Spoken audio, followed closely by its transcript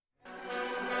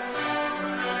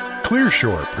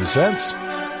Clearshore presents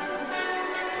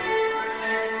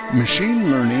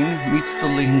Machine Learning Meets the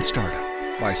Lean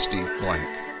Startup by Steve Blank.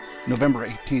 November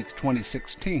 18th,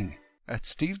 2016 at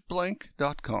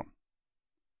steveblank.com.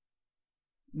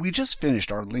 We just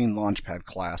finished our Lean Launchpad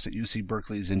class at UC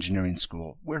Berkeley's Engineering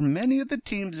School, where many of the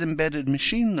teams embedded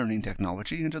machine learning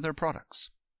technology into their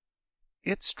products.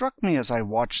 It struck me as I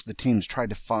watched the teams try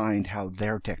to find how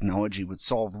their technology would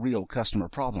solve real customer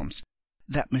problems,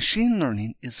 that machine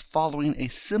learning is following a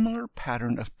similar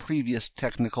pattern of previous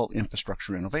technical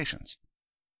infrastructure innovations.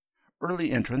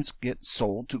 Early entrants get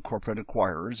sold to corporate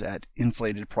acquirers at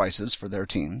inflated prices for their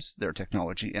teams, their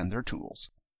technology, and their tools.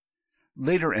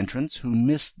 Later entrants who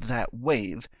missed that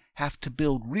wave have to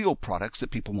build real products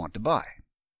that people want to buy.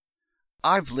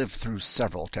 I've lived through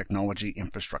several technology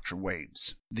infrastructure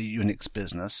waves. The Unix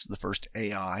business, the first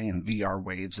AI and VR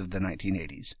waves of the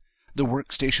 1980s, the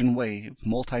workstation wave,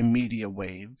 multimedia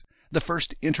wave, the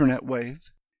first internet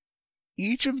wave.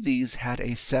 Each of these had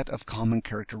a set of common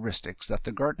characteristics that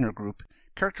the Gartner Group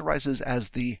characterizes as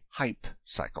the hype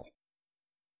cycle.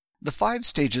 The 5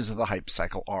 stages of the hype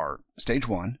cycle are: Stage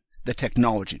 1, the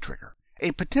technology trigger.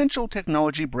 A potential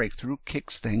technology breakthrough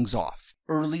kicks things off.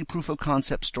 Early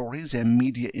proof-of-concept stories and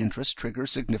media interest trigger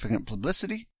significant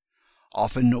publicity.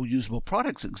 Often no usable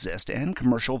products exist and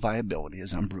commercial viability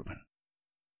is unproven.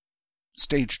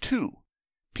 Stage 2,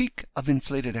 peak of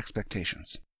inflated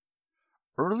expectations.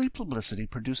 Early publicity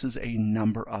produces a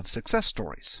number of success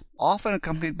stories, often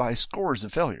accompanied by scores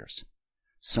of failures.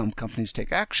 Some companies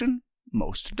take action,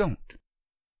 most don't.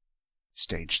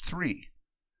 Stage 3,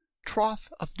 trough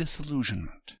of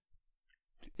disillusionment.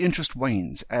 Interest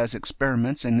wanes as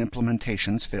experiments and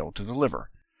implementations fail to deliver.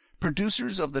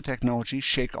 Producers of the technology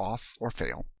shake off or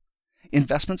fail.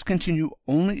 Investments continue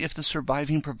only if the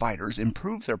surviving providers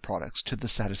improve their products to the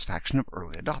satisfaction of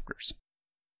early adopters.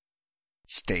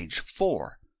 Stage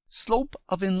 4, slope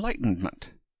of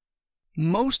enlightenment.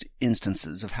 Most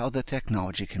instances of how the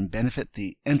technology can benefit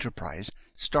the enterprise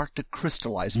start to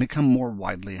crystallize and become more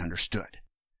widely understood.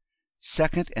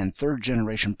 Second and third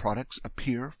generation products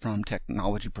appear from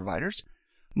technology providers.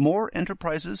 More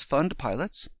enterprises fund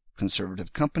pilots.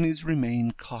 Conservative companies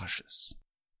remain cautious.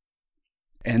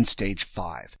 And Stage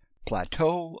 5,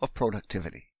 plateau of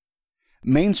productivity.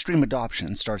 Mainstream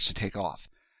adoption starts to take off.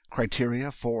 Criteria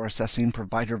for assessing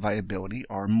provider viability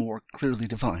are more clearly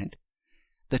defined.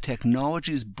 The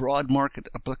technology's broad market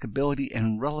applicability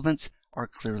and relevance are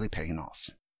clearly paying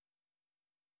off.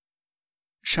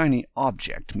 Shiny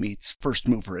object meets first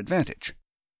mover advantage.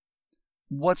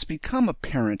 What's become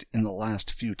apparent in the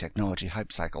last few technology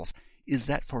hype cycles is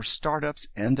that for startups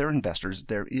and their investors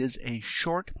there is a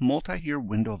short multi-year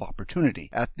window of opportunity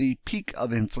at the peak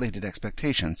of inflated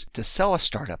expectations to sell a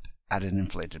startup at an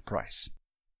inflated price.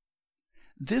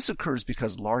 This occurs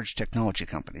because large technology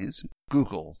companies,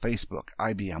 Google, Facebook,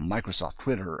 IBM, Microsoft,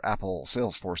 Twitter, Apple,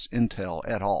 Salesforce, Intel,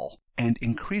 et al., and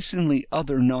increasingly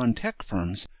other non-tech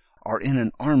firms are in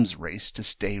an arms race to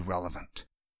stay relevant.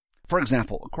 For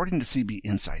example, according to CB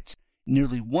Insights,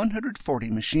 nearly 140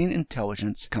 machine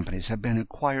intelligence companies have been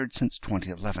acquired since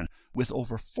 2011, with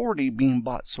over 40 being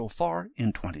bought so far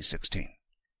in 2016.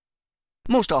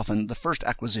 Most often, the first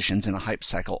acquisitions in a hype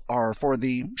cycle are for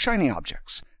the shiny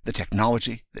objects, the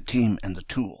technology, the team, and the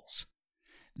tools.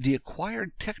 The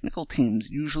acquired technical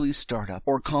teams usually start up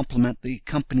or complement the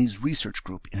company's research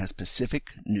group in a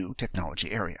specific new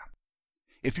technology area.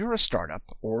 If you're a startup,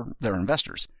 or their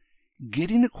investors,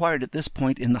 getting acquired at this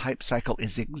point in the hype cycle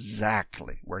is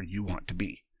exactly where you want to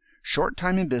be. Short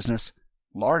time in business,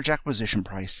 large acquisition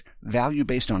price, value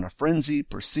based on a frenzy,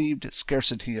 perceived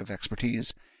scarcity of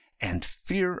expertise, and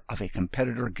fear of a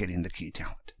competitor getting the key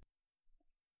talent.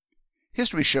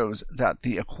 History shows that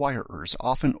the acquirers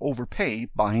often overpay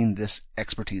buying this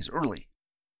expertise early.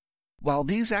 While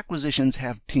these acquisitions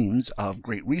have teams of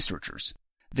great researchers,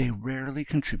 they rarely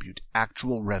contribute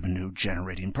actual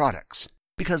revenue-generating products,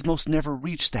 because most never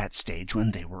reached that stage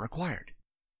when they were acquired.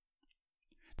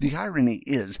 The irony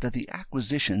is that the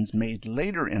acquisitions made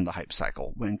later in the hype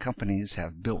cycle, when companies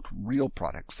have built real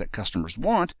products that customers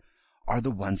want, are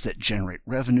the ones that generate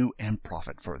revenue and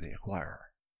profit for the acquirer.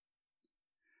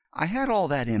 I had all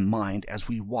that in mind as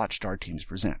we watched our teams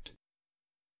present.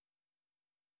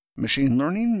 Machine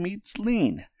Learning Meets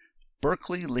Lean,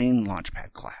 Berkeley Lean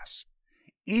Launchpad class.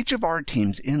 Each of our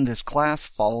teams in this class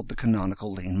followed the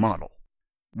canonical Lean model.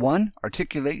 1.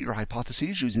 Articulate your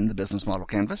hypotheses using the business model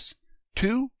canvas.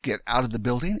 2. Get out of the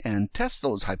building and test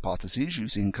those hypotheses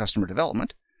using customer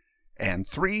development. And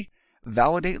 3.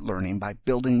 Validate learning by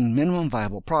building minimum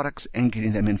viable products and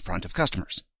getting them in front of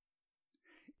customers.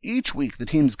 Each week, the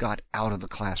teams got out of the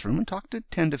classroom and talked to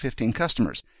 10 to 15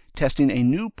 customers, testing a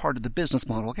new part of the business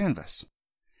model canvas.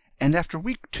 And after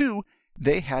week 2,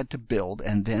 they had to build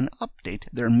and then update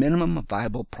their minimum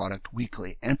viable product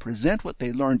weekly and present what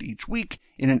they learned each week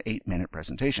in an 8-minute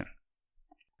presentation.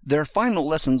 Their final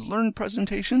lessons learned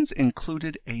presentations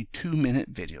included a 2-minute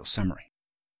video summary.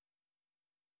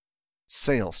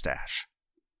 Sales Stash.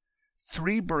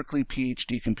 3 Berkeley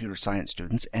PhD computer science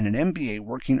students and an MBA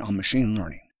working on machine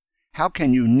learning. How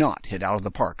can you not hit out of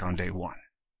the park on day 1?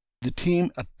 The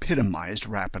team epitomized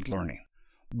rapid learning.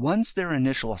 Once their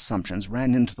initial assumptions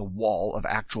ran into the wall of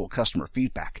actual customer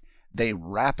feedback, they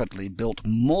rapidly built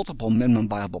multiple minimum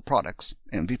viable products,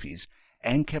 MVPs,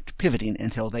 and kept pivoting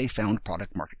until they found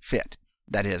product market fit.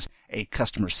 That is, a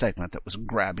customer segment that was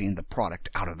grabbing the product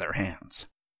out of their hands.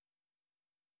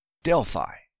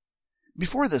 Delphi.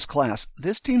 Before this class,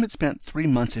 this team had spent 3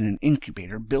 months in an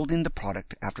incubator building the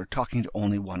product after talking to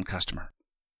only 1 customer.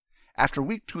 After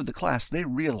week 2 of the class, they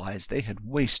realized they had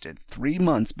wasted 3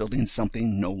 months building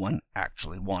something no one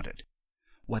actually wanted.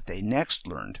 What they next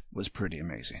learned was pretty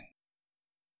amazing.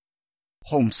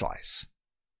 HomeSlice.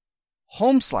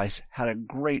 HomeSlice had a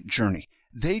great journey.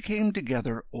 They came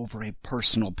together over a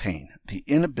personal pain, the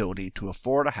inability to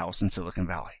afford a house in Silicon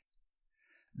Valley.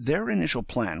 Their initial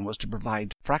plan was to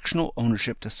provide fractional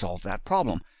ownership to solve that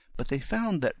problem, but they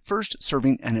found that first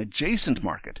serving an adjacent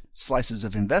market, slices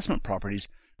of investment properties,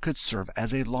 could serve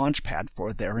as a launch pad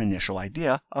for their initial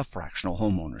idea of fractional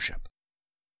home ownership.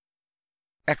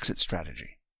 Exit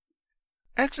Strategy.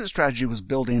 Exit Strategy was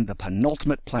building the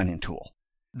penultimate planning tool.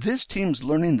 This team's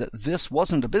learning that this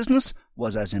wasn't a business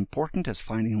was as important as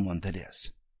finding one that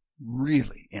is.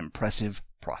 Really impressive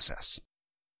process.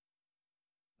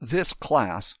 This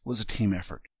class was a team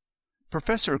effort.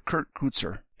 Professor Kurt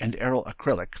Kutzer and Errol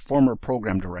Acrylic, former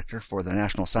program director for the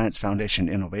National Science Foundation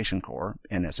Innovation Corps,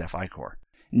 NSFI Corps,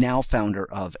 now founder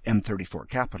of M34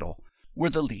 Capital, were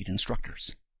the lead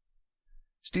instructors.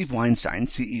 Steve Weinstein,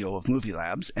 CEO of Movie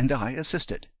Labs, and I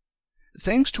assisted.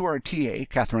 Thanks to our TA,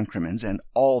 Catherine Crimmins, and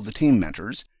all the team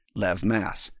mentors, Lev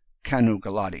Mass, Kanu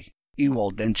Galati,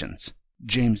 Ewald Denchens,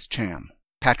 James Cham,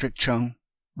 Patrick Chung,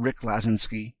 Rick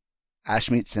Lazinski,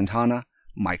 Ashmeet Sintana,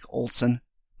 Mike Olson,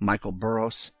 Michael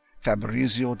Burrows,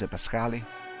 Fabrizio De Pascali,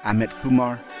 Amit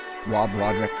Kumar, Rob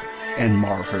Roderick, and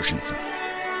Mar Hershenson.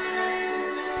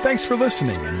 Thanks for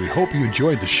listening, and we hope you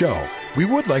enjoyed the show. We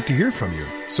would like to hear from you,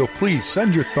 so please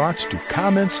send your thoughts to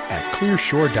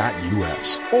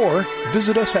comments@clearshore.us or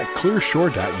visit us at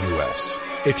clearshore.us.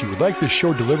 If you would like this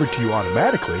show delivered to you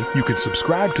automatically, you can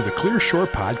subscribe to the Clear Shore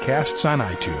podcasts on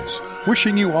iTunes.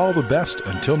 Wishing you all the best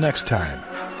until next time.